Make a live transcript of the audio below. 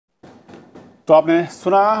तो आपने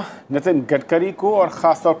सुना नितिन गडकरी को, और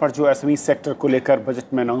ख़ासतौर पर जो एसएमई सेक्टर को लेकर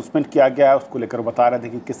बजट में अनाउंसमेंट किया गया है उसको लेकर बता रहे थे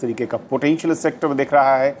कि किस तरीके का पोटेंशियल सेक्टर में दिख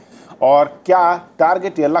रहा है और क्या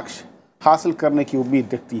टारगेट या लक्ष्य हासिल करने की उम्मीद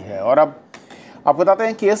दिखती है। और अब आपको बताते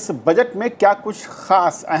हैं कि इस बजट में क्या कुछ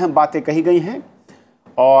ख़ास अहम बातें कही गई हैं,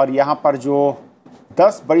 और यहाँ पर जो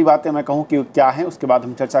 10 बड़ी बातें मैं कहूँ कि क्या हैं, उसके बाद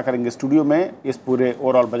हम चर्चा करेंगे स्टूडियो में इस पूरे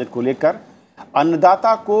ओवरऑल बजट को लेकर।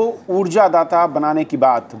 अन्नदाता को ऊर्जादाता बनाने की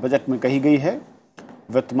बात बजट में कही गई है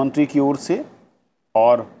वित्त मंत्री की ओर से,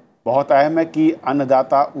 और बहुत अहम है कि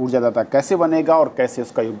अन्नदाता ऊर्जादाता कैसे बनेगा और कैसे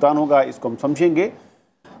उसका योगदान होगा, इसको हम समझेंगे।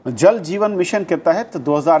 जल जीवन मिशन के तहत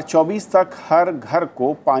 2024 तक हर घर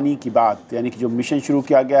को पानी की बात, यानी कि जो मिशन शुरू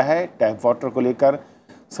किया गया है टैप वाटर को लेकर,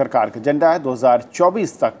 सरकार का एजेंडा है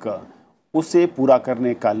 2024 तक उसे पूरा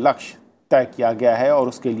करने का लक्ष्य तय किया गया है, और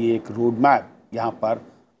उसके लिए एक रोड मैप यहाँ पर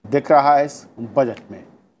दिख रहा है इस बजट में।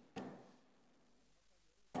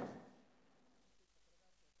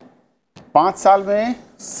 पाँच साल में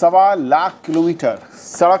 1.25 लाख किलोमीटर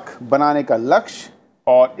सड़क बनाने का लक्ष्य,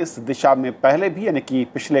 और इस दिशा में पहले भी यानी कि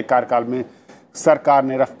पिछले कार्यकाल में सरकार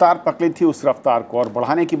ने रफ्तार पकड़ी थी, उस रफ्तार को और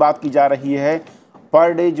बढ़ाने की बात की जा रही है।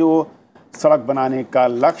 पर डे जो सड़क बनाने का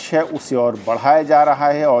लक्ष्य है उसे और बढ़ाया जा रहा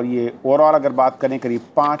है, और ये ओवरऑल अगर बात करें करीब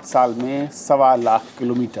 5 साल में 1.25 लाख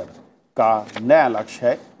किलोमीटर का नया लक्ष्य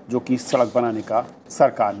है जो कि सड़क बनाने का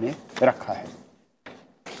सरकार ने रखा है।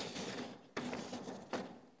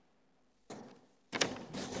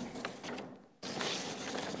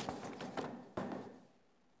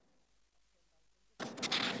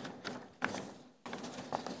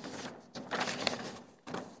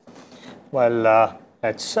 Well,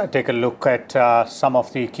 let's take a look at some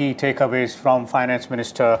of the key takeaways from Finance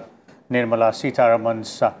Minister Nirmala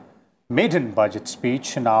Sitharaman's maiden budget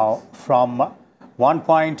speech. Now, from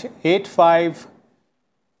 $1.85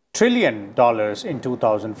 trillion in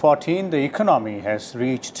 2014, the economy has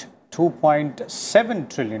reached $2.7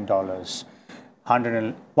 trillion,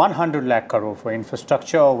 100 lakh crore for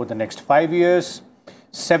infrastructure over the next 5 years,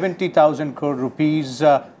 70,000 crore rupees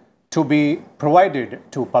to be provided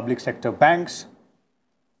to public sector banks,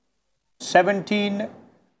 17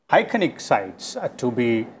 iconic sites to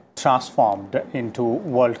be transformed into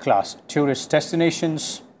world-class tourist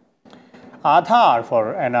destinations, Aadhaar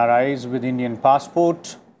for NRIs with Indian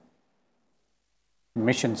passport,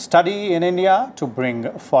 mission study in India to bring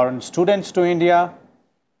foreign students to India.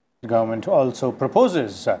 The government also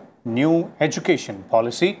proposes new education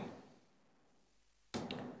policy.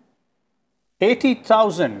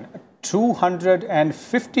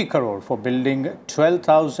 80,250 crore for building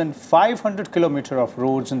 12,500 kilometers of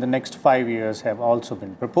roads in the next 5 years have also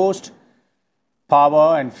been proposed.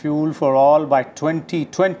 Power and fuel for all by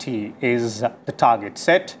 2020 is the target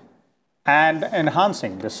set, and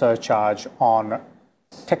enhancing the surcharge on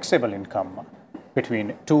taxable income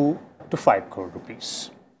between 2 to 5 crore rupees.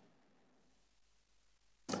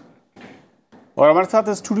 और हमारे साथ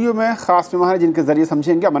studio में खास मेहमान हैं जिनके जरिए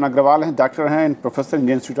समझेंगे। अमन अग्रवाल हैं, डॉक्टर हैं and professor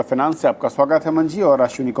Indian institute of finance से, आपका स्वागत है अमन जी। और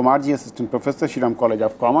Ashwini Kumar ji, assistant professor Shriram college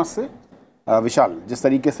of commerce से। विशाल, जिस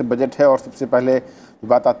तरीके से बजट है और सबसे पहले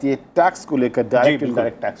बात आती है टैक्स को लेकर, डायरेक्ट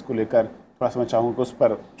इनडायरेक्ट टैक्स को लेकर, थोड़ा सा मैं चाहूँगा कि उस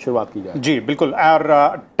पर शुरुआत की जाए। जी बिल्कुल,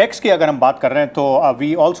 और टैक्स की अगर हम बात कर रहे हैं तो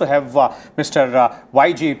we also have mister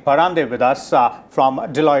YG Parande with us from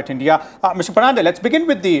Deloitte India. Mr. Parande, let's begin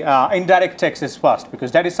with the indirect taxes first,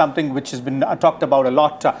 because that is something which has been talked about a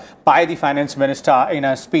lot by the finance minister in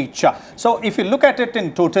a speech. So if you look at it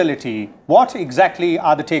in totality, what exactly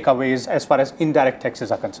are the takeaways as far as indirect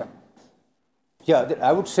taxes are concerned? Yeah,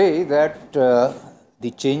 I would say that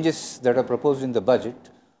the changes that are proposed in the budget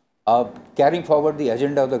are carrying forward the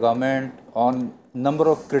agenda of the government on number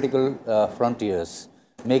of critical frontiers.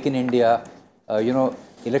 Make in India,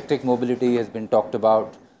 electric mobility has been talked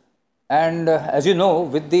about. And as you know,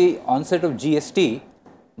 with the onset of GST,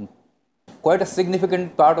 quite a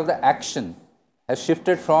significant part of the action has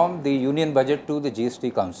shifted from the union budget to the GST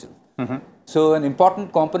Council. So an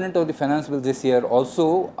important component of the finance bill this year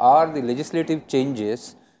also are the legislative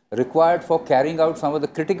changes required for carrying out some of the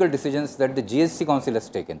critical decisions that the GST Council has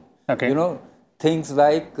taken. Okay. Things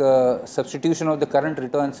like substitution of the current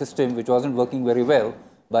return system, which wasn't working very well,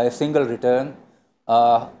 by a single return,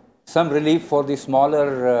 some relief for the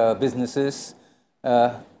smaller businesses,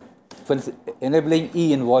 for enabling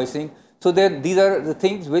e-invoicing. So these are the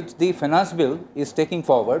things which the finance bill is taking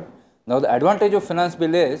forward. Now the advantage of finance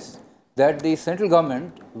bill is that the central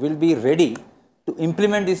government will be ready to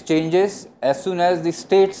implement these changes as soon as the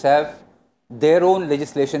states have their own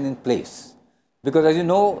legislation in place. Because as you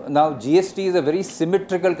know, now GST is a very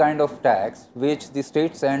symmetrical kind of tax which the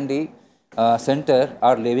states and the center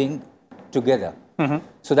are living together.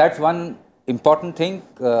 So that's one important thing,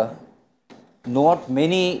 not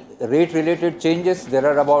many rate-related changes. There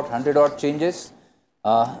are about 100 odd changes.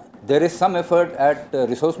 There is some effort at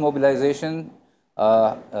resource mobilization.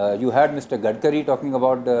 You had Mr. Gadkari talking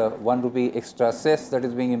about the 1 rupee extra cess that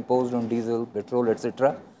is being imposed on diesel, petrol,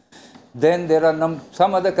 etc. Then there are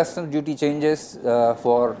some other customs duty changes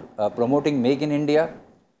for promoting Make in India.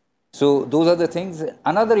 So those are the things.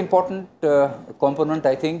 Another important component,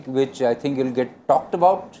 I think, which I think will get talked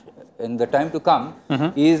about in the time to come,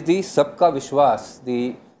 is the Sabka Vishwas,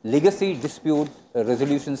 the legacy dispute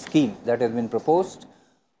resolution scheme that has been proposed.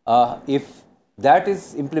 If that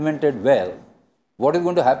is implemented well, what is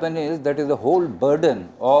going to happen is that is the whole burden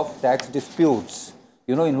of tax disputes,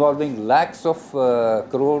 involving lakhs of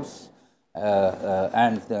crores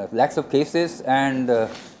and lakhs of cases and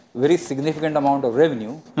very significant amount of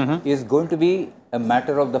revenue is going to be a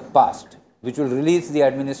matter of the past, which will release the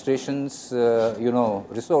administration's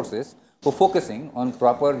resources for focusing on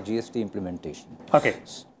proper GST implementation. Okay.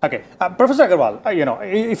 Professor Agarwal,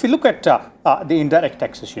 if you look at the indirect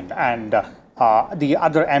taxation and the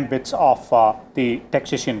other ambits of the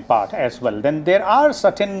taxation part as well, then there are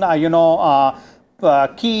certain,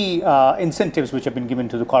 key incentives which have been given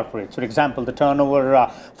to the corporates. For example, the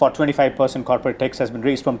turnover for 25% corporate tax has been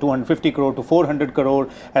raised from 250 crore to 400 crore.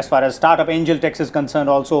 As far as startup angel tax is concerned,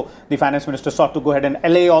 also the finance minister sought to go ahead and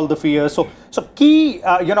allay all the fears. So key,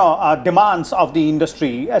 demands of the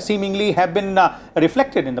industry seemingly have been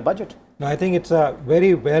reflected in the budget. No, I think it's a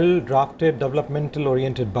very well drafted, developmental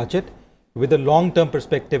oriented budget with a long-term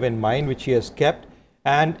perspective in mind, which she has kept.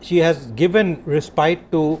 And she has given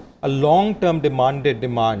respite to a long-term demand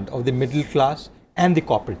of the middle class and the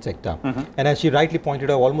corporate sector. And as she rightly pointed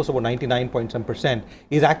out, almost about 99%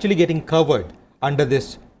 is actually getting covered under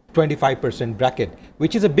this 25% bracket,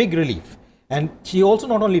 which is a big relief. And she also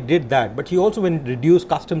not only did that, but she also, when reduced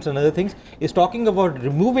customs and other things, is talking about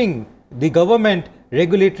removing the government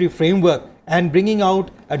regulatory framework and bringing out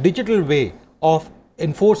a digital way of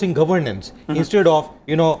enforcing governance instead of,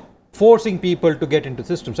 forcing people to get into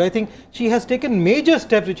systems. So I think she has taken major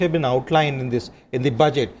steps which have been outlined in the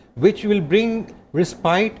budget, which will bring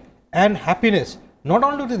respite and happiness not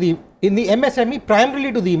only to in the MSME,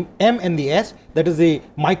 primarily to the M and the S, that is the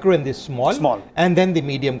micro and the small, and then the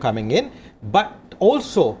medium coming in, but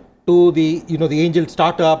also to the the angel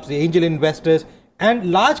startups, the angel investors,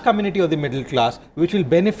 and large community of the middle class, which will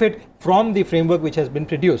benefit from the framework which has been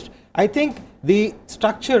produced. I think the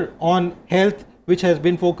structure on health, which has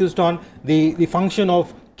been focused on the function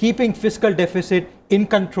of keeping fiscal deficit in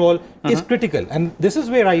control, is critical. And this is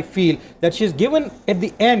where I feel that she's given at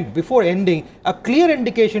the end, before ending, a clear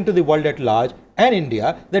indication to the world at large and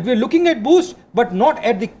India that we're looking at boost, but not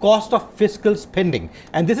at the cost of fiscal spending.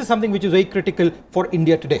 And this is something which is very critical for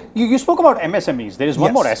India today. You spoke about MSMEs. There is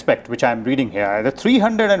one more aspect which I'm reading here. The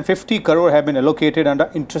 350 crore have been allocated under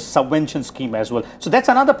interest subvention scheme as well. So that's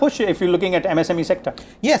another push if you're looking at MSME sector.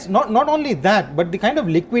 Yes, not only that, but the kind of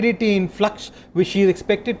liquidity influx which she is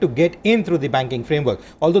expected to get in through the banking framework.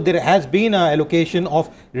 Although there has been an allocation of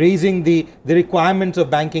raising the requirements of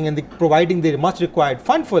banking and providing the much required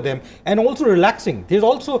fund for them, and also relaxing. There's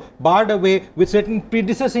also barred away with certain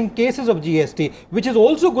predecessing cases of GST, which is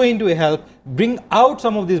also going to help bring out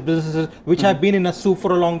some of these businesses which have been in a soup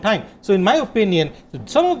for a long time. So in my opinion,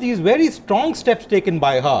 some of these very strong steps taken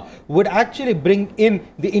by her would actually bring in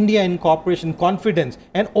the India incorporation confidence,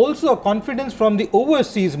 and also a confidence from the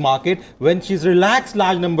overseas market when she's relaxed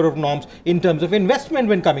large number of norms in terms of investment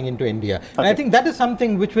when coming into India. And I think that is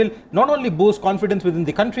something which will not only boost confidence within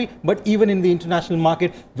the country, but even in the international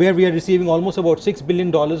market, where we are receiving almost about $6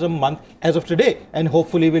 billion a month as of today, and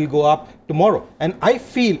hopefully will go up tomorrow. And I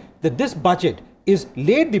feel that this budget is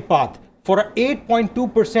laid the path for a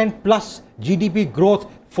 8.2% plus GDP growth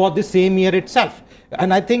for the same year itself.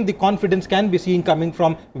 And I think the confidence can be seen coming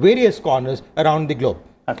from various corners around the globe.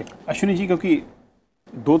 Okay. Ashwini ji, क्योंकि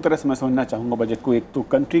दो तरह से मैं समझना चाहूँगा budget को, एक तो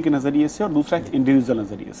कंट्री के नज़रिए से और दूसरा इंडिविजुअल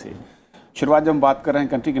नज़रिए से। शुरुआत जब हम बात कर रहे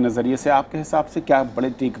हैं कंट्री के नज़रिए से, आपके हिसाब से क्या बड़े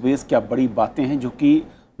टेकअवेज, क्या बड़ी बातें हैं जो कि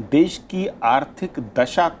देश की आर्थिक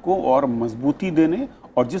दशा को और मजबूती देने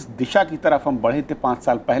और जिस दिशा की तरफ हम बढ़े थे 5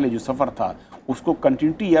 साल पहले जो सफ़र था, उसको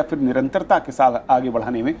कंटिन्यूटी या फिर निरंतरता के साथ आगे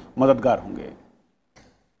बढ़ाने में मददगार होंगे?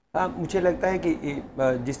 मुझे लगता है कि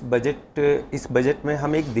इस बजट में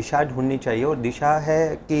हमें एक दिशा ढूंढनी चाहिए, और दिशा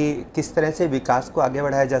है कि किस तरह से विकास को आगे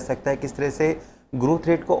बढ़ाया जा सकता है, किस तरह से ग्रोथ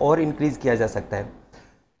रेट को और इंक्रीज़ किया जा सकता है।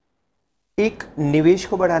 एक निवेश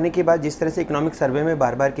को बढ़ाने के बाद जिस तरह से इकोनॉमिक सर्वे में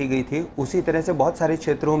बार बार की गई थी, उसी तरह से बहुत सारे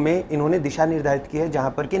क्षेत्रों में इन्होंने दिशा निर्धारित की है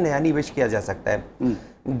जहां पर कि नया निवेश किया जा सकता है।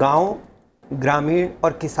 गांव, ग्रामीण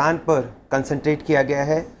और किसान पर कंसंट्रेट किया गया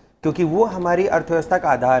है, क्योंकि वो हमारी अर्थव्यवस्था का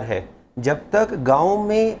आधार है। जब तक गांव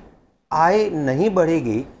में आय नहीं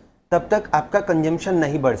बढ़ेगी तब तक आपका कंजम्पशन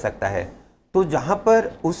नहीं बढ़ सकता है। तो जहाँ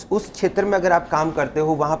पर उस क्षेत्र में अगर आप काम करते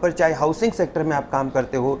हो, वहाँ पर चाहे हाउसिंग सेक्टर में आप काम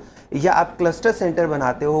करते हो या आप क्लस्टर सेंटर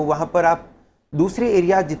बनाते हो, वहाँ पर आप दूसरे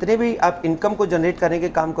एरिया जितने भी आप इनकम को जनरेट करने के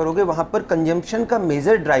काम करोगे, वहाँ पर कंजम्पशन का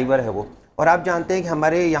मेजर ड्राइवर है वो। और आप जानते हैं कि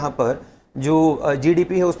हमारे यहाँ पर जो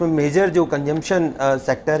जीडीपी है उसमें मेजर जो कंजम्पशन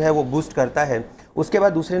सेक्टर है वो बूस्ट करता है। उसके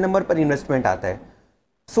बाद दूसरे नंबर पर इन्वेस्टमेंट आता है।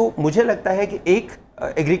 सो मुझे लगता है कि एक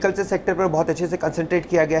एग्रीकल्चर सेक्टर पर बहुत अच्छे से कंसंट्रेट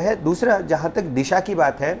किया गया है। दूसरा, जहाँ तक दिशा की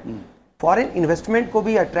बात है, फॉरेन इन्वेस्टमेंट को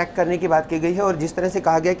भी अट्रैक्ट करने की बात की गई है। और जिस तरह से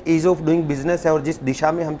कहा गया कि ईज ऑफ डूइंग बिजनेस है और जिस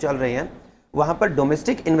दिशा में हम चल रहे हैं वहाँ पर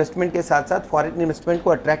डोमेस्टिक इन्वेस्टमेंट के साथ साथ फॉरेन इन्वेस्टमेंट को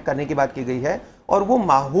अट्रैक्ट करने की बात की गई है। और वो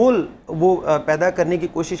माहौल वो पैदा करने की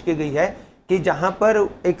कोशिश की गई है कि जहाँ पर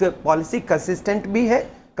एक पॉलिसी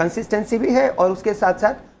कंसिस्टेंसी भी है और उसके साथ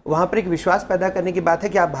साथ वहाँ पर एक विश्वास पैदा करने की बात है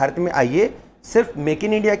कि आप भारत में आइए, सिर्फ मेक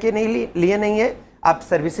इन इंडिया के लिए नहीं है, आप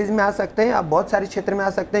सर्विसेज में आ सकते हैं, आप बहुत सारे क्षेत्र में आ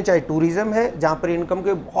सकते हैं, चाहे टूरिज्म है जहाँ पर इनकम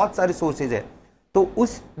के बहुत सारे सोर्सेज है। तो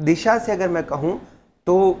उस दिशा से अगर मैं कहूँ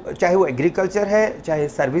तो चाहे वो एग्रीकल्चर है, चाहे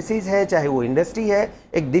सर्विसेज है, चाहे वो इंडस्ट्री है,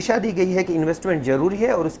 एक दिशा दी गई है कि इन्वेस्टमेंट जरूरी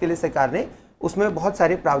है और उसके लिए सरकार ने उसमें बहुत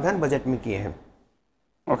सारे प्रावधान बजट में किए हैं।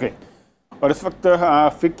 ओके। और इस वक्त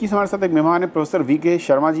फिक्की से हमारे साथ एक मेहमान है, प्रोफेसर वी.के.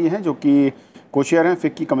 शर्मा जी हैं, जो कि को-चेयर हैं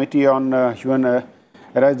FICCI committee on human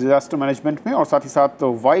disaster management में, और साथ ही साथ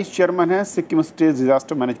वाइस चेयरमैन हैं Sikkim state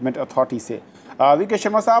disaster management authority से। वी.के.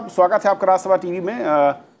 शर्मा साहब, स्वागत है आपका राज्यसभा टीवी में।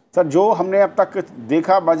 सर, जो हमने अब तक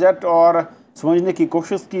देखा बजट और समझने की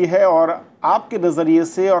कोशिश की है, और आपके नज़रिए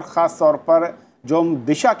से और ख़ास तौर पर जो हम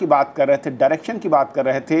दिशा की बात कर रहे थे, डायरेक्शन की बात कर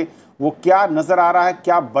रहे थे, वो क्या नज़र आ रहा है?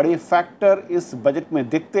 क्या बड़े फैक्टर इस बजट में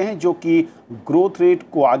दिखते हैं जो कि ग्रोथ रेट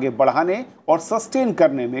को आगे बढ़ाने और सस्टेन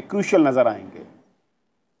करने में क्रूशियल नज़र आएंगे?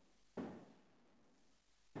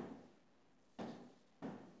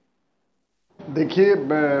 देखिए,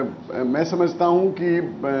 मैं समझता हूँ कि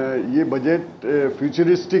ये बजट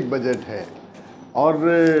फ्यूचरिस्टिक बजट है और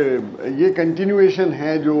ये कंटिन्यूएशन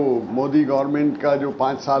है जो मोदी गवर्नमेंट का जो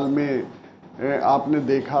 5 साल में आपने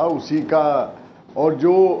देखा उसी का, और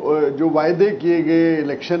जो वायदे किए गए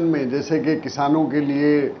इलेक्शन में, जैसे कि किसानों के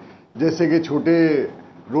लिए, जैसे कि छोटे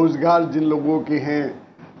रोज़गार जिन लोगों के हैं,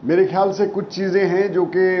 मेरे ख्याल से कुछ चीज़ें हैं जो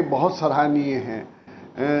कि बहुत सराहनीय हैं।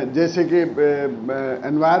 जैसे कि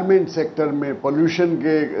एनवायरनमेंट सेक्टर में पोल्यूशन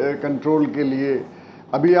के कंट्रोल के लिए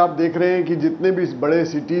अभी आप देख रहे हैं कि जितने भी बड़े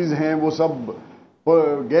सिटीज़ हैं वो सब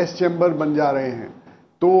गैस चैम्बर बन जा रहे हैं,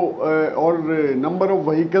 तो और नंबर ऑफ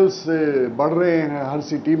व्हीकल्स बढ़ रहे हैं हर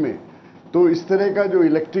सिटी में। तो इस तरह का जो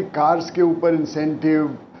इलेक्ट्रिक कार्स के ऊपर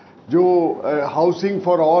इंसेंटिव, जो हाउसिंग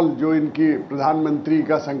फॉर ऑल जो इनकी प्रधानमंत्री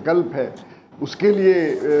का संकल्प है, उसके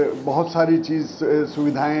लिए बहुत सारी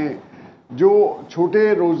सुविधाएं, जो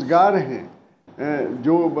छोटे रोज़गार हैं,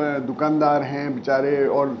 जो दुकानदार हैं बेचारे,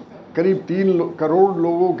 और करीब 3 करोड़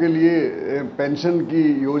लोगों के लिए पेंशन की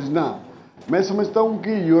योजना। मैं समझता हूँ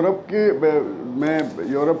कि मैं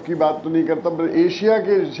यूरोप की बात तो नहीं करता, पर एशिया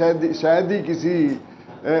के शायद ही किसी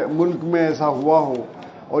मुल्क में ऐसा हुआ हो,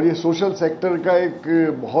 और ये सोशल सेक्टर का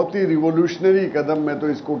एक बहुत ही रिवोल्यूशनरी कदम मैं तो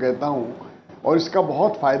इसको कहता हूँ, और इसका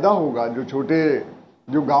बहुत फ़ायदा होगा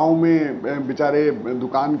जो गांव में बेचारे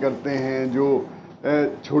दुकान करते हैं, जो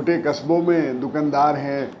छोटे कस्बों में दुकानदार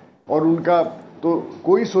हैं और उनका तो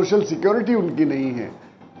कोई सोशल सिक्योरिटी उनकी नहीं है,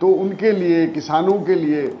 तो उनके लिए, किसानों के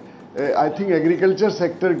लिए, आई थिंक एग्रीकल्चर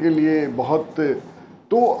सेक्टर के लिए बहुत।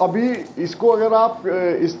 तो अभी इसको अगर आप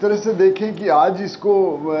इस तरह से देखें कि आज इसको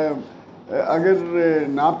अगर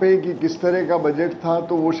नापें कि किस तरह का बजट था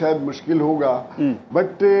तो वो शायद मुश्किल होगा,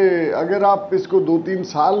 बट अगर आप इसको 2-3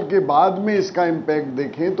 साल के बाद में इसका इम्पैक्ट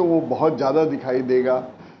देखें तो वो बहुत ज़्यादा दिखाई देगा।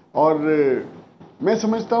 और मैं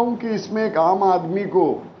समझता हूँ कि इसमें एक आम आदमी को,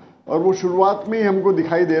 और वो शुरुआत में ही हमको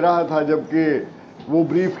दिखाई दे रहा था जबकि वो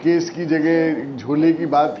ब्रीफ केस की जगह झोले की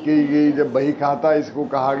बात की गई, जब बही खाता इसको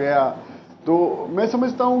कहा गया, तो मैं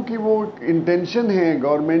समझता हूँ कि वो इंटेंशन है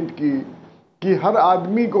गवर्नमेंट की कि हर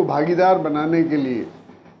आदमी को भागीदार बनाने के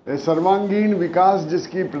लिए सर्वांगीण विकास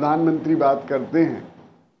जिसकी प्रधानमंत्री बात करते हैं।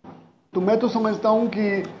 तो मैं तो समझता हूँ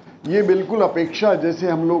कि ये बिल्कुल अपेक्षा जैसे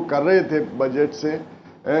हम लोग कर रहे थे बजट से,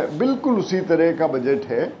 बिल्कुल उसी तरह का बजट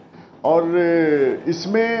है। और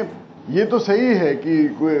इसमें ये तो सही है कि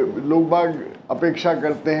लोग बाग अपेक्षा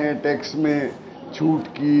करते हैं टैक्स में छूट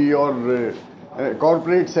की, और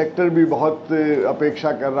कॉरपोरेट सेक्टर भी बहुत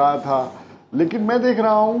अपेक्षा कर रहा था, लेकिन मैं देख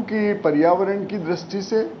रहा हूँ कि पर्यावरण की दृष्टि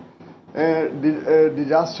से,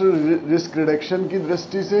 डिजास्टर रिस्क रिडक्शन की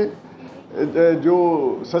दृष्टि से, जो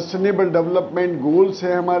सस्टेनेबल डेवलपमेंट गोल्स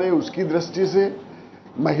हैं हमारे, उसकी दृष्टि से,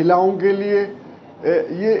 महिलाओं के लिए,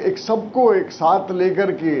 ये एक सबको एक साथ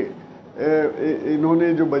लेकर के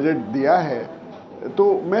इन्होंने जो बजट दिया है, तो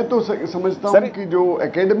मैं तो समझता हूँ कि जो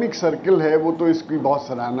एकेडमिक सर्कल है वो तो इसकी बहुत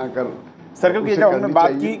सराहना सर्कल की जब हमने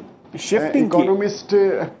बात की शिफ्टिंग इकोनॉमिस्ट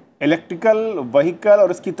इलेक्ट्रिकल व्हीकल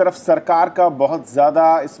और इसकी तरफ सरकार का बहुत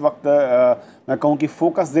ज़्यादा इस वक्त मैं कहूँ कि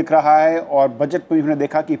फोकस दिख रहा है, और बजट में भी हमने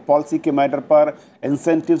देखा कि पॉलिसी के मैटर पर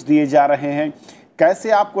इंसेंटिव्स दिए जा रहे हैं। कैसे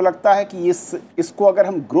आपको लगता है कि इसको अगर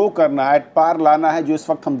हम ग्रो करना है, पार लाना है, जो इस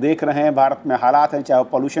वक्त हम देख रहे हैं भारत में हालात हैं, चाहे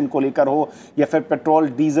पॉल्यूशन को लेकर हो या फिर पेट्रोल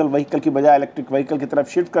डीजल व्हीकल की बजाय इलेक्ट्रिक व्हीकल की तरफ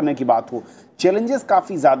शिफ्ट करने की बात हो, चैलेंजेस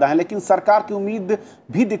काफ़ी ज़्यादा हैं, लेकिन सरकार की उम्मीद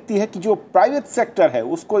भी दिखती है कि जो प्राइवेट सेक्टर है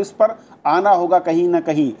उसको इस पर आना होगा, कहीं ना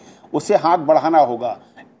कहीं उसे हाथ बढ़ाना होगा।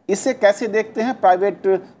 इसे कैसे देखते हैं? प्राइवेट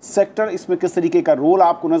सेक्टर इसमें किस तरीके का रोल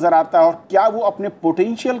आपको नज़र आता है, और क्या वो अपने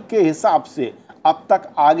पोटेंशियल के हिसाब से अब तक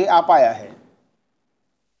आगे आ पाया है?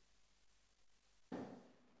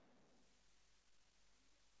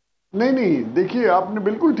 नहीं, देखिए आपने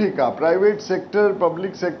बिल्कुल ठीक कहा, प्राइवेट सेक्टर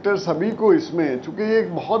पब्लिक सेक्टर सभी को इसमें, चूंकि ये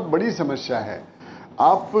एक बहुत बड़ी समस्या है।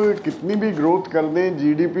 आप कितनी भी ग्रोथ कर दें,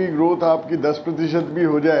 जीडीपी ग्रोथ आपकी 10% भी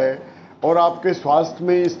हो जाए, और आपके स्वास्थ्य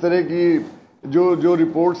में इस तरह की जो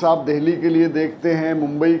रिपोर्ट्स आप दिल्ली के लिए देखते हैं,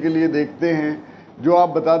 मुंबई के लिए देखते हैं, जो आप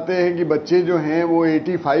बताते हैं कि बच्चे जो हैं वो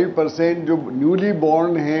 85% जो न्यूली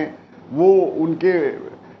बॉर्न हैं वो उनके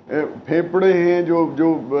फेफड़े हैं,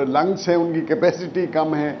 जो लंग्स हैं उनकी कैपेसिटी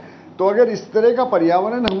कम है। तो अगर इस तरह का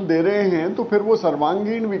पर्यावरण हम दे रहे हैं तो फिर वो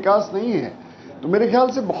सर्वांगीण विकास नहीं है। तो मेरे ख्याल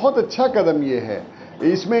से बहुत अच्छा कदम ये है।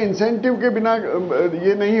 इसमें इंसेंटिव के बिना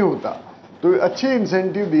ये नहीं होता, तो अच्छे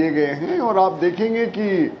इंसेंटिव दिए गए हैं, और आप देखेंगे कि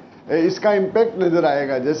इसका इम्पैक्ट नजर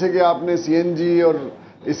आएगा। जैसे कि आपने सीएनजी और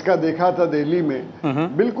इसका देखा था दिल्ली में,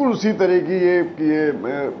 बिल्कुल उसी तरह की ये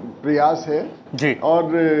प्रयास है जी। और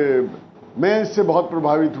मैं इससे बहुत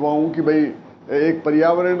प्रभावित हुआ हूँ कि भाई एक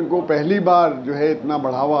पर्यावरण को पहली बार जो है इतना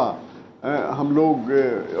बढ़ावा हम लोग,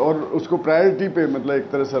 और उसको प्रायोरिटी पे मतलब एक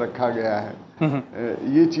तरह से रखा गया है,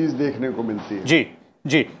 ये चीज़ देखने को मिलती है जी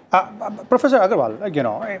जी। Professor Agarwal,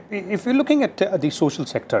 if you're looking at the social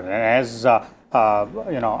sector, as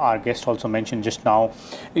our guest also mentioned just now,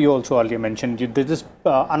 you also earlier mentioned there's this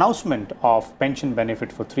announcement of pension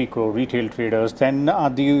benefit for 3 crore retail traders. Then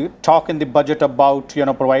the talk in the budget about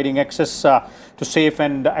providing access to safe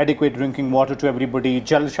and adequate drinking water to everybody,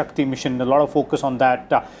 Jal Shakti mission, a lot of focus on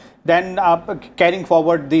that. Then carrying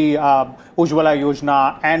forward the Ujjwala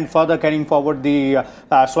Yojana, and further carrying forward the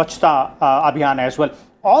Swachhta Abhiyan as well.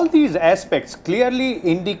 All these aspects clearly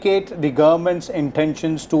indicate the government's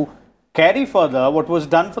intentions to carry further what was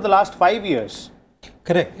done for the last 5 years.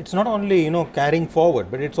 Correct. It's not only carrying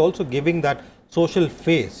forward, but it's also giving that social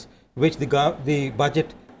face which the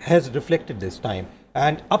budget has reflected this time,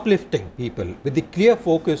 and uplifting people with the clear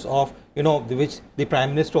focus of which the Prime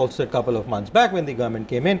Minister also said a couple of months back when the government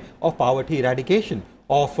came in, of poverty eradication,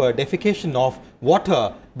 of defecation, of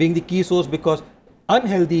water being the key source, because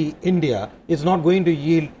unhealthy India is not going to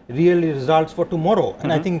yield real results for tomorrow.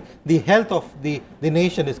 And I think the health of the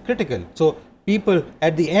nation is critical. So people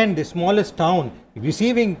at the end, the smallest town,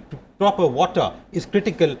 receiving proper water is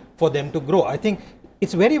critical for them to grow. I think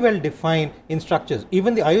it's very well defined in structures.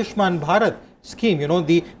 Even the Ayushman Bharat scheme,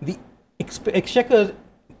 the exchequer's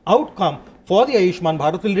outcome for the Ayushman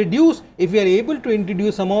Bharat will reduce if we are able to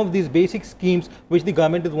introduce some of these basic schemes which the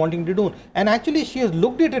government is wanting to do. And actually she has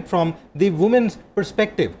looked at it from the women's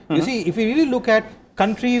perspective. You see, if you really look at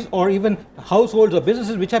countries or even households or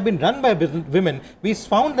businesses which have been run by women, we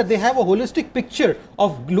found that they have a holistic picture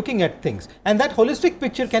of looking at things. And that holistic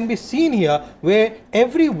picture can be seen here, where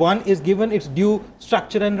everyone is given its due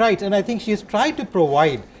structure and rights. And I think she has tried to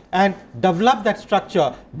provide and develop that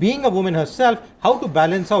structure, being a woman herself, how to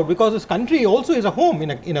balance out, because this country also is a home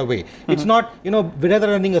in a way. It's not, whether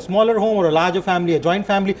running a smaller home or a larger family, a joint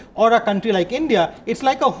family, or a country like India, it's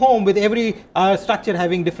like a home with every structure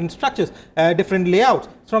having different structures, different layouts.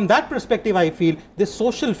 From that perspective, I feel this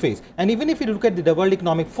social phase, and even if you look at the World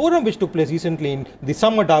Economic Forum which took place recently in the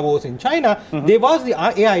summer Davos in China, there was the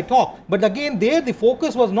AI talk, but again there the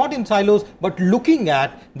focus was not in silos but looking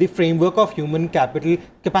at the framework of human capital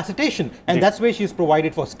capacitation, and that's where she's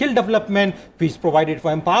provided for skill development, she's provided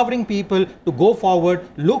for empowering people to go forward,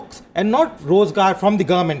 looks, and not Rozgar from the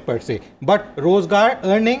government per se, but Rozgar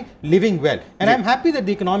earning, living well. And I'm happy that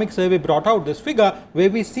the economic survey brought out this figure where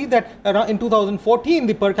we see that around in 2014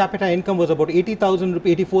 the per capita income was about 80,000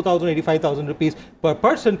 rupees, 84,000, 85,000 rupees per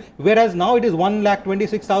person, whereas now it is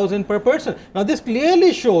 1,26,000 per person. Now this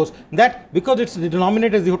clearly shows that because it's the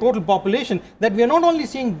denominator is the total population, that we are not only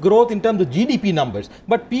seeing growth in terms of GDP numbers,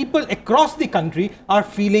 but people across the country are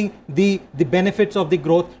feeling the benefits of the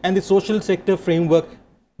growth, and the social sector framework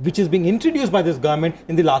which is being introduced by this government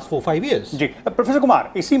in the last 4-5 years. Ji professor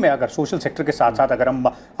Kumar, इसी में अगर social sector के साथ साथ अगर हम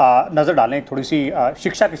नज़र डालें, थोड़ी सी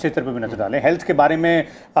शिक्षा के क्षेत्र पे भी नज़र डालें, हेल्थ के बारे में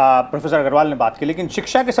प्रोफेसर अग्रवाल ने बात की, लेकिन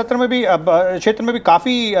शिक्षा के क्षेत्र में भी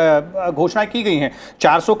काफ़ी घोषणाएं की गई हैं।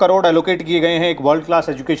 400 करोड़ एलोकेट किए गए हैं एक world class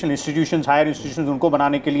education institutions, higher institutions उनको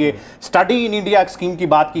बनाने के लिए। स्टडी इन इंडिया स्कीम की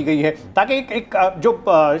बात की गई है, ताकि एक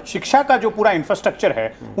जो शिक्षा का जो पूरा इंफ्रास्ट्रक्चर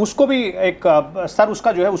है उसको भी एक स्तर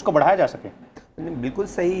उसका जो है उसको बढ़ाया जा सके। बिल्कुल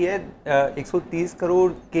सही है। 130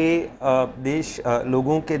 करोड़ के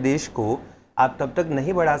लोगों के देश को आप तब तक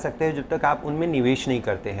नहीं बढ़ा सकते जब तक आप उनमें निवेश नहीं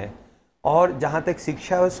करते हैं। और जहाँ तक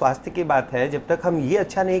शिक्षा और स्वास्थ्य की बात है, जब तक हम ये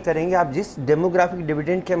अच्छा नहीं करेंगे, आप जिस डेमोग्राफिक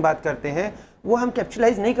डिविडेंड की हम बात करते हैं वो हम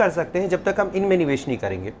कैप्चुलाइज नहीं कर सकते हैं जब तक हम इनमें निवेश नहीं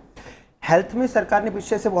करेंगे। हेल्थ में सरकार ने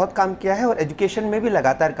पिछले से बहुत काम किया है और एजुकेशन में भी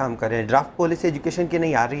लगातार काम कर रहे हैं। ड्राफ्ट पॉलिसी एजुकेशन की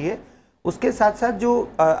नहीं आ रही है, उसके साथ साथ जो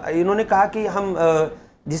इन्होंने कहा कि हम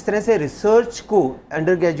जिस तरह से रिसर्च को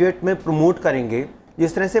अंडर ग्रेजुएट में प्रमोट करेंगे,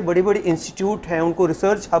 जिस तरह से बड़ी बड़ी इंस्टीट्यूट हैं उनको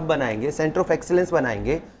रिसर्च हब बनाएंगे, सेंटर ऑफ एक्सीलेंस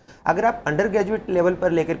बनाएंगे। अगर आप अंडर ग्रेजुएट लेवल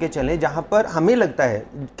पर लेकर के चलें, जहां पर हमें लगता है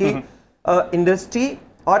कि इंडस्ट्री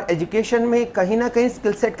और एजुकेशन में कहीं ना कहीं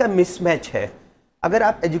स्किल सेट का मिसमैच है। अगर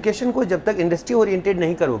आप एजुकेशन को जब तक इंडस्ट्री ओरिएंटेड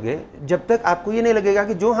नहीं करोगे, जब तक आपको ये नहीं लगेगा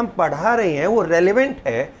कि जो हम पढ़ा रहे हैं वो रेलेवेंट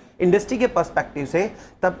है इंडस्ट्री के पर्सपेक्टिव से,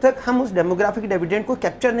 तब तक हम उस डेमोग्राफिक डिविडेंड को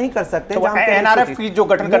कैप्चर नहीं कर सकते। तो एनआरएफ की जो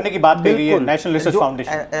गठन करने की बात की गई है, नेशनल रिसर्च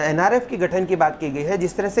फाउंडेशन, एनआरएफ की गठन की बात की गई है,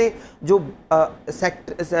 जिस तरह से जो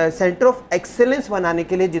सेंटर ऑफ एक्सेलेंस बनाने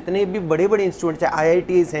के लिए जितने भी बड़े बड़े इंस्टीट्यूट हैं,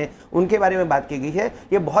 IITs हैं, उनके बारे में बात की गई है।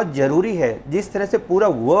 ये बहुत जरूरी है। जिस तरह से पूरा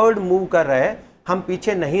वर्ल्ड मूव कर रहा है, हम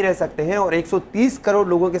पीछे नहीं रह सकते हैं और 130 करोड़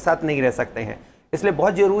लोगों के साथ नहीं रह सकते हैं। इसलिए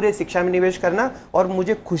बहुत जरूरी है शिक्षा में निवेश करना, और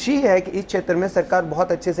मुझे खुशी है कि इस क्षेत्र में सरकार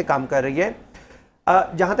बहुत अच्छे से काम कर रही है।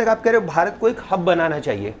 जहां तक आप कह रहे हो भारत को एक हब बनाना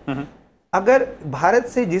चाहिए, अगर भारत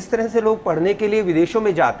से जिस तरह से लोग पढ़ने के लिए विदेशों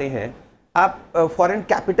में जाते हैं, आप फॉरेन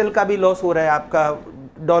कैपिटल का भी लॉस हो रहा है,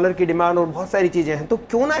 आपका डॉलर की डिमांड और बहुत सारी चीजें हैं, तो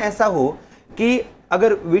क्यों ना ऐसा हो कि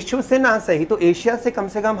अगर विश्व से ना सही तो एशिया से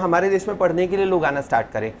कम हमारे देश में पढ़ने के लिए लोग आना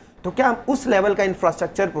स्टार्ट करें। तो क्या हम उस लेवल का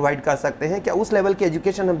इंफ्रास्ट्रक्चर प्रोवाइड कर सकते हैं, क्या उस लेवल की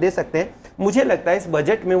एजुकेशन हम दे सकते हैं? मुझे लगता है इस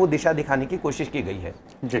बजट में वो दिशा दिखाने की कोशिश की गई है।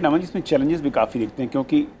 नमन जी, इसमें चैलेंजेस भी काफ़ी दिखते हैं,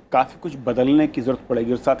 क्योंकि काफ़ी कुछ बदलने की ज़रूरत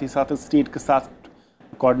पड़ेगी, और साथ ही साथ स्टेट के साथ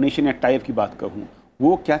कोऑर्डिनेशन या टाइप की बात कहूँ,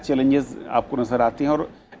 वो क्या चैलेंजेस आपको नज़र आते हैं? और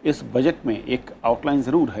इस बजट में एक आउटलाइन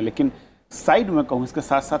ज़रूर है, लेकिन साइड में कहूँ इसके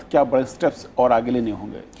साथ साथ क्या बड़े स्टेप्स और आगे लेने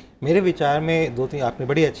होंगे? मेरे विचार में 2-3 आपने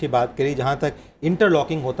बड़ी अच्छी बात करी। जहाँ तक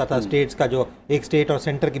इंटरलॉकिंग होता था स्टेट्स का, जो एक स्टेट और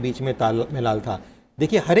सेंटर के बीच में तालमेल था,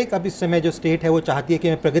 देखिए हर एक अब इस समय जो स्टेट है वो चाहती है कि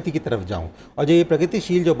मैं प्रगति की तरफ जाऊं, और जो ये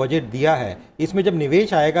प्रगतिशील जो बजट दिया है, इसमें जब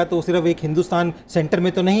निवेश आएगा तो सिर्फ एक हिंदुस्तान सेंटर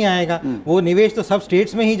में तो नहीं आएगा, वो निवेश तो सब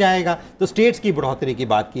स्टेट्स में ही जाएगा। तो स्टेट्स की बढ़ोतरी की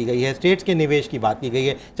बात की गई है, स्टेट्स के निवेश की बात की गई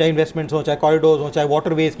है, चाहे इन्वेस्टमेंट्स हो, चाहे कॉरिडोर्स हो, चाहे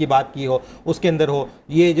वाटरवेज की बात की हो, उसके अंदर हो,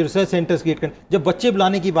 ये जो रिसर्च सेंटर्स क्रिएट कर, जब बच्चे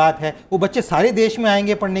बुलाने की बात है, वो बच्चे सारे देश में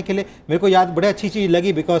आएंगे पढ़ने के लिए। मेरे को याद बड़ी अच्छी चीज़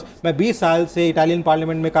लगी, बिकॉज मैं 20 साल से इटालियन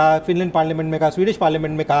पार्लियामेंट में कहा, फिनलैंड पार्लियामेंट में कहा, स्वीडिश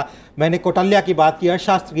पार्लियामेंट में कहा, मैंने कौटिल्य की बात की,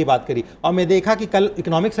 अर्थशास्त्र की बात करी, और मैं देखा कि कल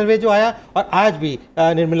इकोनॉमिक सर्वे जो आया, और आज भी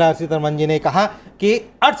निर्मला सीतारमण जी ने कहा कि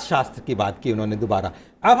अर्थशास्त्र की बात की उन्होंने दोबारा।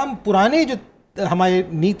 अब हम पुराने जो हमारी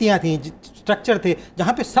नीतियां थी, स्ट्रक्चर थे,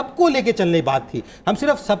 जहां पे सबको लेके चलने की बात थी, हम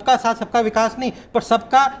सिर्फ सबका साथ सबका विकास नहीं, पर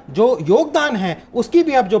सबका जो योगदान है उसकी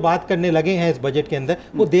भी अब जो बात करने लगे हैं इस बजट के अंदर,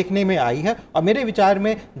 वो देखने में आई है। और मेरे विचार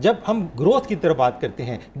में जब हम ग्रोथ की तरफ बात करते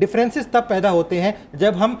हैं, डिफरेंसेस तब पैदा होते हैं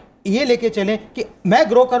जब हम ये लेके चलें कि मैं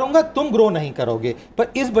ग्रो करूंगा, तुम ग्रो नहीं करोगे। पर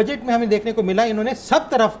इस बजट में हमें देखने को मिला, इन्होंने सब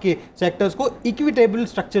तरफ के सेक्टर्स को इक्विटेबल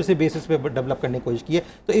स्ट्रक्चर से बेसिस पे डेवलप करने की कोशिश की है।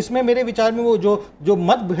 तो इसमें मेरे विचार में वो जो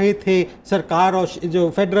मतभेद थे सरकार और जो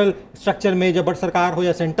फेडरल स्ट्रक्चर में, जब बड़ सरकार हो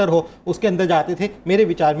या सेंटर हो, उसके अंदर जाते थे, मेरे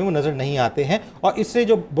विचार में वो नज़र नहीं आते हैं। और इससे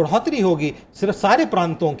जो बढ़ोतरी होगी सिर्फ सारे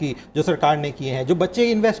प्रांतों की जो सरकार ने किए हैं, जो बच्चे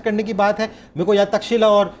इन्वेस्ट करने की बात है, मेरे को याद तक्षशिला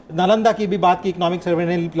और नालंदा की भी बात की इकोनॉमिक सर्वे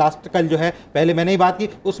ने लास्ट कल जो है, पहले मैंने ही बात की,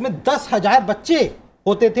 उसमें 10,000 बच्चे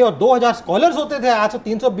होते थे और 2,000 स्कॉलर्स होते थे। आज से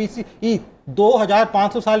 300 BC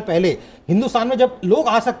 2500 साल पहले हिंदुस्तान में जब लोग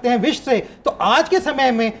आ सकते हैं विश्व से, तो आज के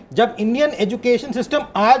समय में जब इंडियन एजुकेशन सिस्टम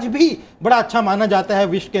आज भी बड़ा अच्छा माना जाता है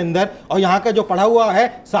विश्व के अंदर, और यहाँ का जो पढ़ा हुआ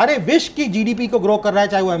है सारे विश्व की GDP को ग्रो कर रहा है,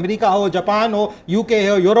 चाहे वो अमेरिका हो, जापान हो, UK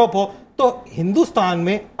हो, यूरोप हो, तो हिंदुस्तान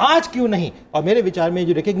में आज क्यों नहीं? और मेरे विचार में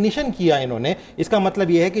जो रिकग्निशन किया इन्होंने, इसका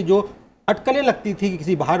मतलब यह है कि जो अटकलें लगती थी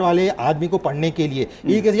किसी बाहर वाले आदमी को पढ़ने के लिए।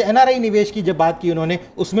 ये किसी एनआरआई निवेश की जब बात की उन्होंने,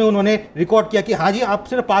 उसमें उन्होंने रिकॉर्ड किया कि हाँ जी आप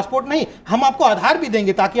सिर्फ पासपोर्ट नहीं, हम आपको आधार भी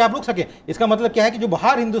देंगे ताकि आप रुक सकें। इसका मतलब क्या है कि जो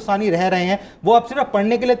बाहर हिंदुस्तानी रह रहे हैं वो अब सिर्फ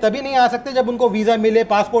पढ़ने के लिए तभी नहीं आ सकते जब उनको वीजा मिले,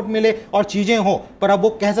 पासपोर्ट मिले और चीजें हो, पर अब वो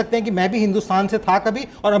कह सकते हैं कि मैं भी हिंदुस्तान से था कभी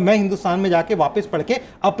और अब मैं हिंदुस्तान में जाके वापस पढ़ के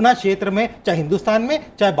अपना क्षेत्र में, चाहे हिंदुस्तान में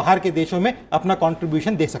चाहे बाहर के देशों में, अपना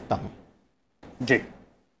कंट्रीब्यूशन दे सकता हूं। जी।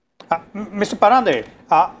 Mr. Parande,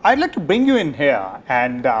 I'd like to bring you in here,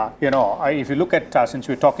 and if you look at, since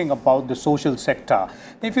we're talking about the social sector,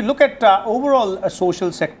 if you look at overall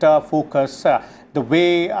social sector focus, the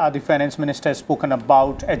way the finance minister has spoken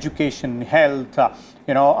about education, health,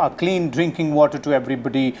 clean drinking water to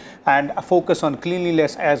everybody, and a focus on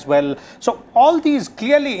cleanliness as well. So all these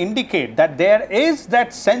clearly indicate that there is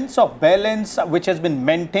that sense of balance which has been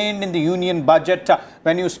maintained in the union budget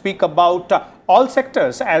when you speak about all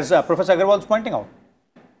sectors, as Professor Agarwal is pointing out.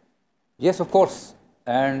 Yes, of course.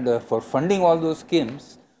 And for funding all those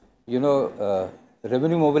schemes,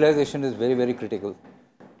 revenue mobilization is very, very critical.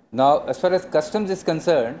 Now, as far as customs is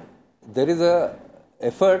concerned, there is a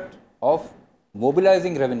effort of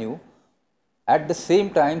mobilizing revenue, at the same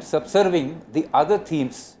time subserving the other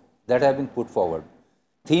themes that have been put forward.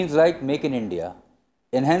 Themes like Make in India,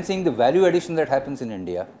 enhancing the value addition that happens in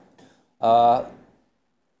India.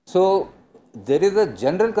 So there is a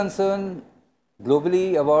general concern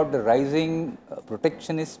globally about the rising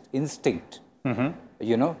protectionist instinct,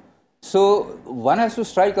 So one has to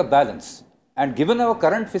strike a balance. And given our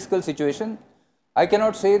current fiscal situation, I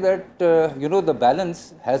cannot say that, the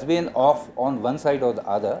balance has been off on one side or the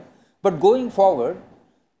other. But going forward,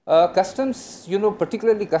 customs,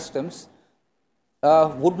 particularly customs,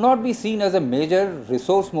 would not be seen as a major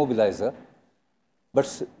resource mobilizer.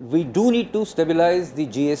 But we do need to stabilize the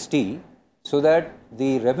GST so that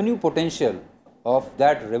the revenue potential of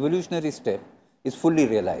that revolutionary step is fully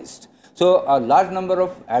realized. So a large number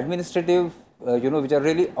of administrative, which are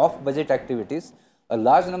really off-budget activities, a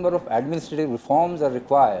large number of administrative reforms are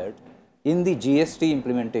required in the GST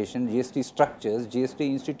implementation, GST structures, GST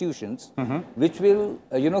institutions, which will,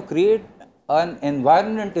 create an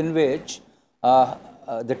environment in which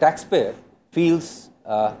the taxpayer feels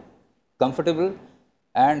comfortable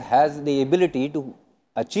and has the ability to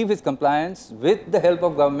achieve his compliance with the help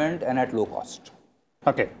of government and at low cost.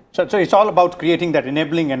 Okay, so it's all about creating that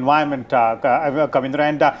enabling environment, Kavindra,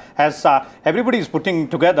 and as everybody is putting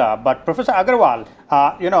together, but Professor Agarwal,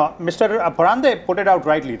 Mr. Parande put it out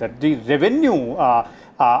rightly that the revenue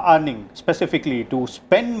earning specifically to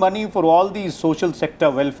spend money for all these social sector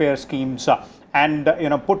welfare schemes and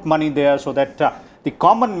put money there so that the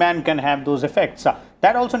common man can have those effects.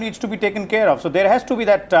 That also needs to be taken care of. So there has to be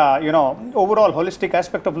that, overall holistic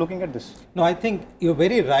aspect of looking at this. No, I think you're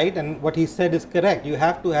very right, and what he said is correct. You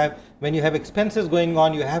have to have, when you have expenses going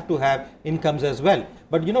on, you have to have incomes as well.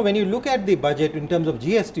 But when you look at the budget in terms of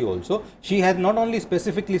GST also, she has not only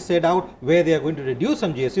specifically set out where they are going to reduce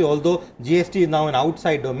some GST, although GST is now an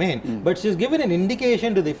outside domain, but she's given an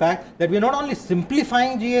indication to the fact that we're not only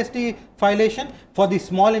simplifying GST filation for the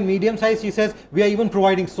small and medium size, she says we are even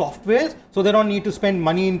providing softwares, so they don't need to spend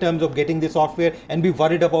money in terms of getting the software and be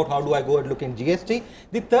worried about how do I go and look in GST.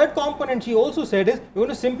 The third component she also said is we're going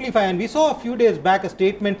to simplify, and we saw a few days back a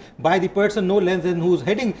statement by the person no less than who's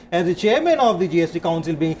heading as the chairman of the GST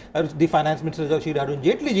Council, being the finance minister Shri Arun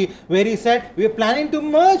Jaitley ji, where he said we are planning to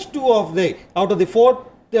merge two of the out of the four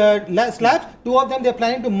slabs, two of them they are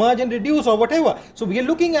planning to merge and reduce or whatever. So we are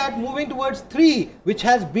looking at moving towards 3, which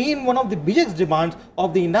has been one of the biggest demands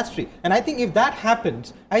of the industry. And I think if that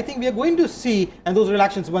happens, I think we are going to see, and those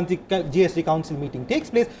relations, once the GST Council meeting takes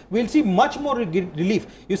place, we'll see much more relief.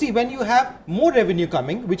 You see, when you have more revenue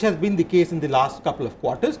coming, which has been the case in the last couple of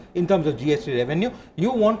quarters in terms of GST revenue, you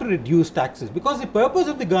want to reduce taxes, because the purpose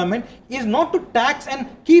of the government is not to tax and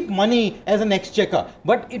keep money as an exchequer,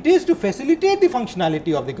 but it is to facilitate the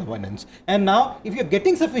functionality of the governance. And now if you're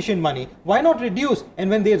getting sufficient money, why not reduce? And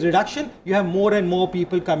when there's reduction, you have more and more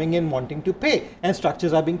people coming in wanting to pay, and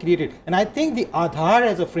structures are being created. And I think the Aadhaar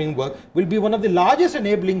as a framework will be one of the largest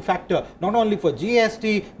enabling factor, not only for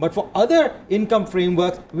GST but for other income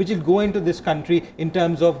frameworks which will go into this country in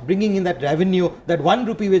terms of bringing in that revenue, that 1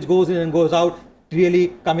 rupee which goes in and goes out,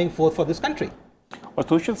 really coming forth for this country. और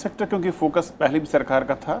social sector क्योंकि focus पहले भी सरकार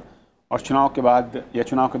का था और चुनाव के बाद या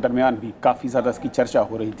चुनाव के दरमियान भी काफ़ी ज़्यादा इसकी चर्चा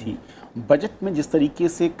हो रही थी। बजट में जिस तरीके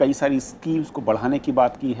से कई सारी स्कीम्स को बढ़ाने की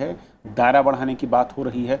बात की है, दायरा बढ़ाने की बात हो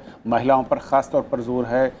रही है, महिलाओं पर ख़ास तौर पर जोर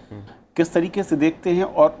है, किस तरीके से देखते हैं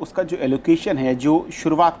और उसका जो एलोकेशन है, जो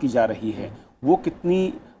शुरुआत की जा रही है, वो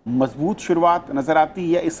कितनी मजबूत शुरुआत नज़र आती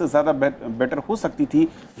है या इससे ज़्यादा बेटर हो सकती थी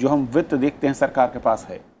जो हम वित्त देखते हैं सरकार के पास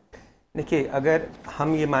है? देखिए, अगर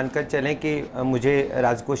हम ये मानकर चलें कि मुझे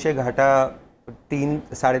राजकोषीय घाटा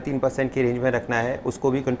 3-3.5% की रेंज में रखना है,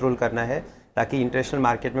 उसको भी कंट्रोल करना है ताकि इंटरनेशनल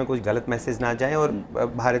मार्केट में कुछ गलत मैसेज ना जाए और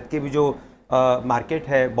भारत के भी जो मार्केट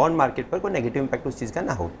है, बॉन्ड मार्केट पर कोई नेगेटिव इम्पैक्ट उस चीज़ का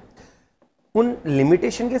ना हो। उन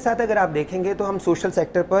लिमिटेशन के साथ अगर आप देखेंगे तो हम सोशल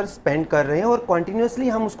सेक्टर पर स्पेंड कर रहे हैं और कॉन्टीन्यूसली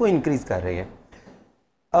हम उसको इंक्रीज़ कर रहे हैं।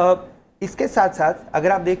 इसके साथ साथ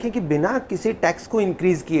अगर आप देखें कि बिना किसी टैक्स को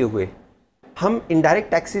इंक्रीज़ किए हुए हम इनडायरेक्ट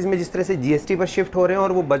टैक्सेस में जिस तरह से जीएसटी पर शिफ्ट हो रहे हैं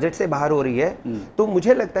और वो बजट से बाहर हो रही है, तो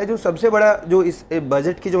मुझे लगता है जो सबसे बड़ा जो इस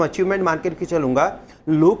बजट की जो अचीवमेंट मान के चलूंगा,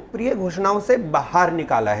 लोकप्रिय घोषणाओं से बाहर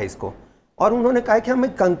निकाला है इसको। और उन्होंने कहा कि हम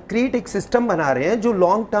एक कंक्रीट एक सिस्टम बना रहे हैं जो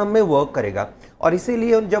लॉन्ग टर्म में वर्क करेगा। और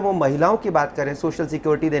इसीलिए जब वो महिलाओं की बात कर रहे हैं, सोशल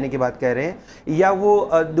सिक्योरिटी देने की बात कह रहे हैं, या वो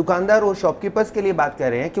दुकानदार और शॉपकीपर्स के लिए बात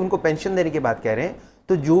कर रहे हैं कि उनको पेंशन देने की बात कह रहे हैं,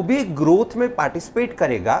 तो जो भी ग्रोथ में पार्टिसिपेट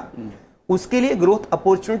करेगा उसके लिए ग्रोथ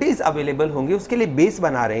अपॉर्चुनिटीज अवेलेबल होंगी, उसके लिए बेस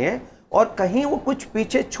बना रहे हैं। और कहीं वो कुछ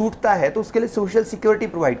पीछे छूटता है तो उसके लिए सोशल सिक्योरिटी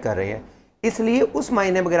प्रोवाइड कर रहे हैं। इसलिए उस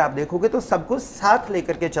मायने में अगर आप देखोगे तो सबको साथ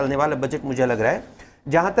लेकर के चलने वाला बजट मुझे लग रहा है।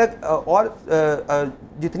 जहां तक और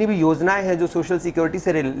जितनी भी योजनाएं हैं जो सोशल सिक्योरिटी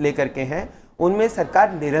से लेकर के हैं, उनमें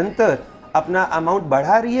सरकार निरंतर अपना अमाउंट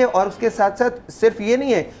बढ़ा रही है। और उसके साथ साथ सिर्फ ये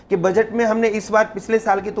नहीं है कि बजट में हमने इस बार पिछले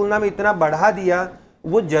साल की तुलना में इतना बढ़ा दिया,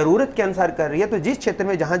 वो जरूरत के अनुसार कर रही है। तो जिस क्षेत्र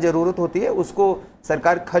में जहां जरूरत होती है उसको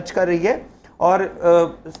सरकार खर्च कर रही है। और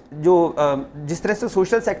जिस तरह से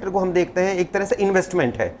सोशल सेक्टर को हम देखते हैं, एक तरह से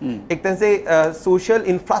इन्वेस्टमेंट है, एक तरह से सोशल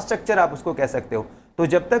इंफ्रास्ट्रक्चर आप उसको कह सकते हो। तो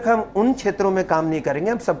जब तक हम उन क्षेत्रों में काम नहीं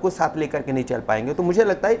करेंगे, हम सबको साथ लेकर के नहीं चल पाएंगे। तो मुझे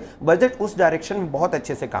लगता है बजट उस डायरेक्शन में बहुत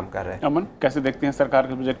अच्छे से काम कर रहा है। अमन, कैसे देखते हैं सरकार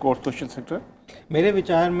के बजट को और सोशल सेक्टर? मेरे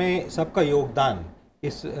विचार में सबका योगदान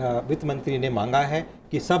इस वित्त मंत्री ने मांगा है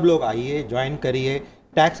कि सब लोग आइए, ज्वाइन करिए।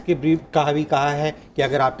 टैक्स के ब्रीफ का भी कहा है कि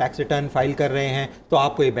अगर आप टैक्स रिटर्न फाइल कर रहे हैं तो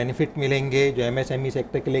आपको ये बेनिफिट मिलेंगे, जो एमएसएमई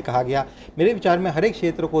सेक्टर के लिए कहा गया। मेरे विचार में हर एक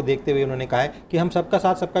क्षेत्र को देखते हुए उन्होंने कहा है कि हम सबका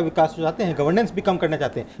साथ सबका विकास चाहते हैं, गवर्नेंस भी कम करना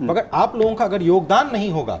चाहते हैं। मगर आप लोगों का अगर योगदान नहीं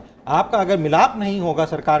होगा, आपका अगर मिलाप नहीं होगा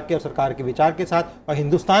सरकार के और सरकार के विचार के साथ और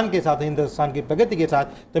हिंदुस्तान के साथ, हिंदुस्तान की प्रगति के साथ,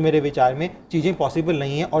 तो मेरे विचार में चीज़ें पॉसिबल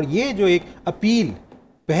नहीं है। और ये जो एक अपील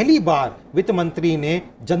पहली बार वित्त मंत्री ने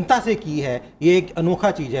जनता से की है, ये एक अनोखा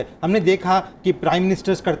चीज़ है। हमने देखा कि प्राइम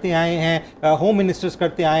मिनिस्टर्स करते आए हैं, होम मिनिस्टर्स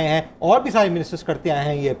करते आए हैं, और भी सारे मिनिस्टर्स करते आए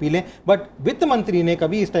हैं ये अपीलें, बट वित्त मंत्री ने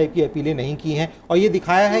कभी इस टाइप की अपीलें नहीं की हैं। और ये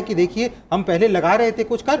दिखाया है कि देखिए, हम पहले लगा रहे थे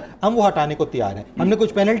कुछ कर, हम वो हटाने को तैयार हैं। हमने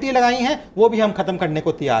कुछ पेनल्टी लगाई हैं, वो भी हम खत्म करने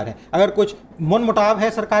को तैयार हैं। अगर कुछ मनमुटाव है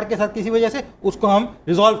सरकार के साथ किसी वजह से, उसको हम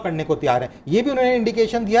रिजॉल्व करने को तैयार हैं। ये भी उन्होंने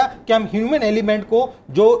इंडिकेशन दिया कि हम ह्यूमन एलिमेंट को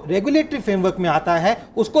जो रेगुलेटरी फ्रेमवर्क में आता है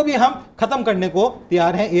उसको भी हम खत्म करने को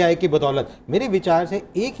तैयार हैं एआई की बदौलत। मेरे विचार से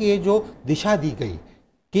एक ये जो दिशा दी गई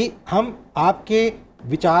कि हम आपके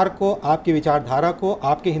विचार को, आपकी विचारधारा को,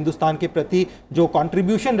 आपके हिंदुस्तान के प्रति जो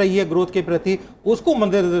कंट्रीब्यूशन रही है ग्रोथ के प्रति, उसको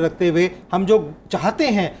मद्देनजर रखते हुए हम जो चाहते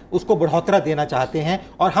हैं उसको बढ़ोतरा देना चाहते हैं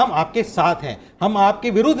और हम आपके साथ हैं। हम आपके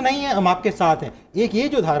विरुद्ध नहीं हैं, हम आपके साथ हैं। एक ये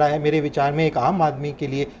जो धारा है मेरे विचार में एक आम आदमी के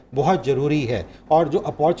लिए बहुत ज़रूरी है। और जो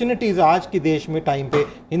अपॉर्चुनिटीज़ आज के देश में टाइम पे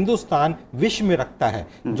हिंदुस्तान विश्व में रखता है,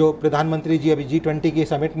 जो प्रधानमंत्री जी अभी G20 के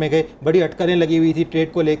समिट में गए, बड़ी अटकलें लगी हुई थी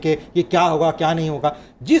ट्रेड को लेके, ये क्या होगा क्या नहीं होगा।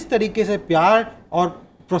 जिस तरीके से प्यार और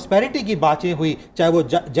प्रोस्पेरिटी की बातें हुई, चाहे वो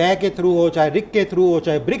जय के थ्रू हो, चाहे रिक के थ्रू हो,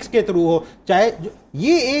 चाहे ब्रिक्स के थ्रू हो, चाहे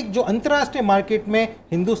ये एक जो अंतर्राष्ट्रीय मार्केट में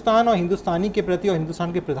हिंदुस्तान और हिंदुस्तानी के प्रति और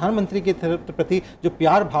हिंदुस्तान के प्रधानमंत्री के प्रति जो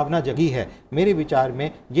प्यार भावना जगी है, मेरे विचार में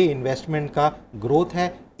ये इन्वेस्टमेंट का ग्रोथ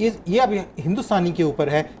है। ये अब हिंदुस्तानी के ऊपर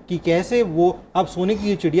है कि कैसे वो अब सोने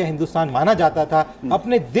की चिड़िया हिंदुस्तान माना जाता था,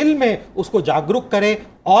 अपने दिल में उसको जागरूक करे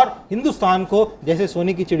और हिंदुस्तान को जैसे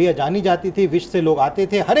सोने की चिड़िया जानी जाती थी, विश्व से लोग आते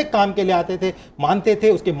थे, हर एक काम के लिए आते थे, मानते थे,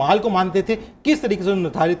 उसके माल को मानते थे, किस तरीके से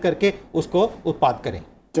निर्धारित करके उसको उत्पाद करें।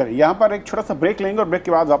 चलिए, यहाँ पर एक छोटा सा ब्रेक लेंगे और ब्रेक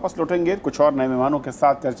के बाद वापस लौटेंगे। कुछ और नए मेहमानों के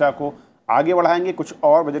साथ चर्चा को आगे बढ़ाएंगे, कुछ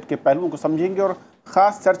और बजट के पहलुओं को समझेंगे और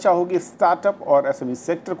ख़ास चर्चा होगी स्टार्टअप और एसएमई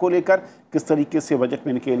सेक्टर को लेकर, किस तरीके से बजट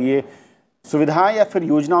में इनके लिए सुविधाएं या फिर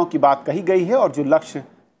योजनाओं की बात कही गई है और जो लक्ष्य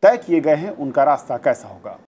तय किए गए हैं उनका रास्ता कैसा होगा।